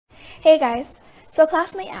Hey guys! So a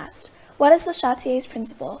classmate asked, what is Le Chatelier's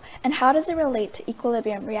principle and how does it relate to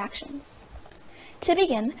equilibrium reactions? To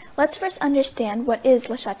begin, let's first understand what is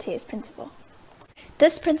Le Chatelier's principle.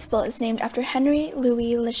 This principle is named after Henri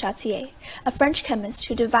Louis Le Chatelier, a French chemist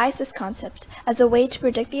who devised this concept as a way to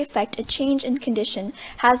predict the effect a change in condition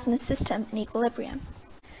has in a system in equilibrium.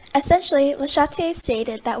 Essentially, Le Chatelier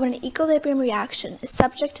stated that when an equilibrium reaction is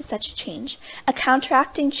subject to such a change, a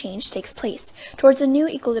counteracting change takes place towards a new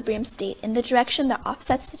equilibrium state in the direction that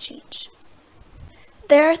offsets the change.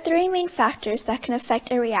 There are three main factors that can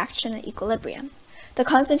affect a reaction at equilibrium: the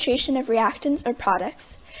concentration of reactants or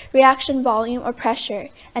products, reaction volume or pressure,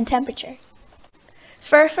 and temperature.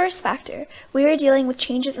 For our first factor, we are dealing with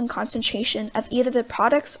changes in concentration of either the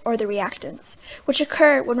products or the reactants, which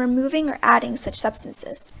occur when removing or adding such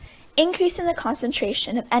substances. Increasing the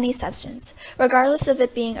concentration of any substance, regardless of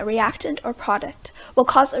it being a reactant or product, will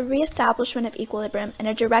cause a re-establishment of equilibrium in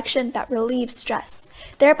a direction that relieves stress,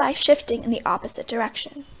 thereby shifting in the opposite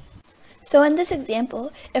direction. So in this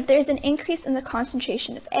example, if there is an increase in the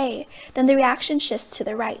concentration of A, then the reaction shifts to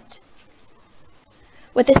the right,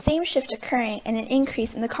 with the same shift occurring in an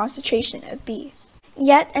increase in the concentration of B.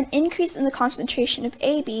 Yet, an increase in the concentration of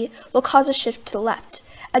AB will cause a shift to the left,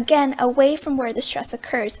 again away from where the stress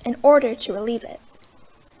occurs in order to relieve it.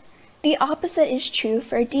 The opposite is true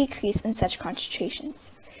for a decrease in such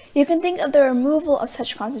concentrations. You can think of the removal of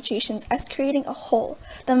such concentrations as creating a hole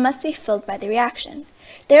that must be filled by the reaction.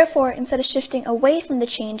 Therefore, instead of shifting away from the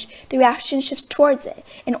change, the reaction shifts towards it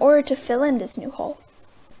in order to fill in this new hole.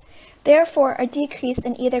 Therefore, a decrease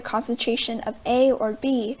in either concentration of A or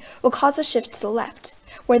B will cause a shift to the left,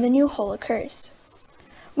 where the new hole occurs,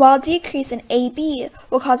 while a decrease in AB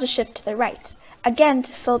will cause a shift to the right, again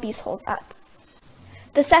to fill these holes up.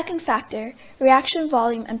 The second factor, reaction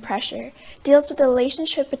volume and pressure, deals with the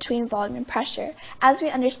relationship between volume and pressure as we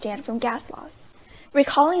understand from gas laws.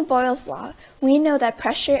 Recalling Boyle's law, we know that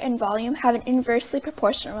pressure and volume have an inversely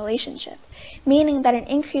proportional relationship, meaning that an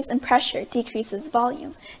increase in pressure decreases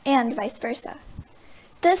volume, and vice versa.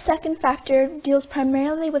 This second factor deals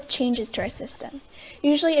primarily with changes to our system,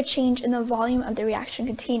 usually a change in the volume of the reaction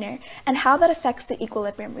container and how that affects the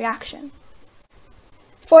equilibrium reaction.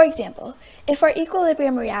 For example, if our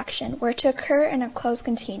equilibrium reaction were to occur in a closed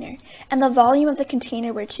container and the volume of the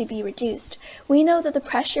container were to be reduced, we know that the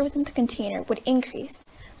pressure within the container would increase.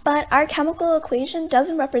 But our chemical equation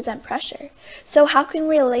doesn't represent pressure, so how can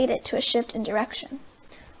we relate it to a shift in direction?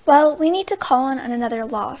 Well, we need to call on another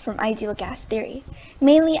law from ideal gas theory,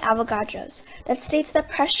 mainly Avogadro's, that states that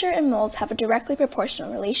pressure and moles have a directly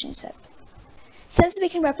proportional relationship. Since we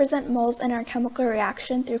can represent moles in our chemical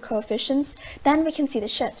reaction through coefficients, then we can see the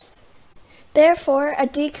shifts. Therefore, a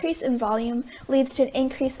decrease in volume leads to an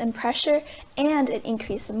increase in pressure and an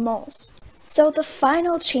increase in moles. So the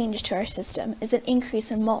final change to our system is an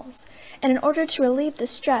increase in moles, and in order to relieve the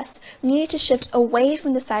stress, we need to shift away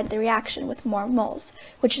from the side of the reaction with more moles,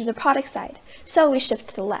 which is the product side, so we shift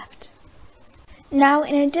to the left. Now,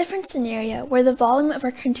 in a different scenario where the volume of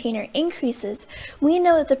our container increases, we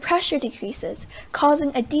know that the pressure decreases,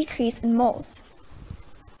 causing a decrease in moles.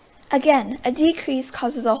 Again, a decrease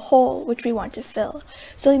causes a hole which we want to fill,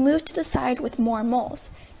 so we move to the side with more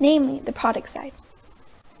moles, namely the product side.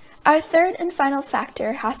 Our third and final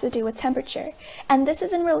factor has to do with temperature, and this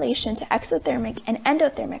is in relation to exothermic and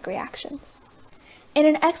endothermic reactions. In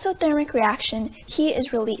an exothermic reaction, heat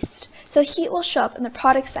is released, so heat will show up on the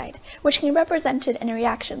product side, which can be represented in a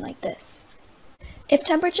reaction like this. If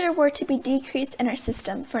temperature were to be decreased in our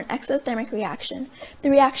system for an exothermic reaction, the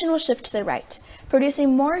reaction will shift to the right,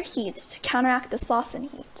 producing more heat to counteract this loss in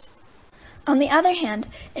heat. On the other hand,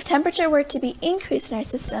 if temperature were to be increased in our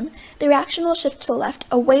system, the reaction will shift to the left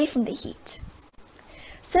away from the heat.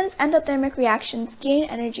 Since endothermic reactions gain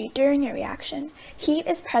energy during a reaction, heat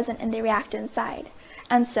is present in the reactant side,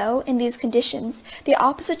 and so, in these conditions, the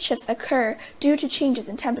opposite shifts occur due to changes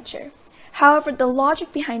in temperature. However, the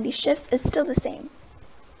logic behind these shifts is still the same.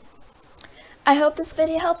 I hope this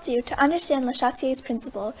video helped you to understand Le Chatelier's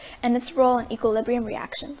principle and its role in equilibrium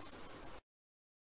reactions.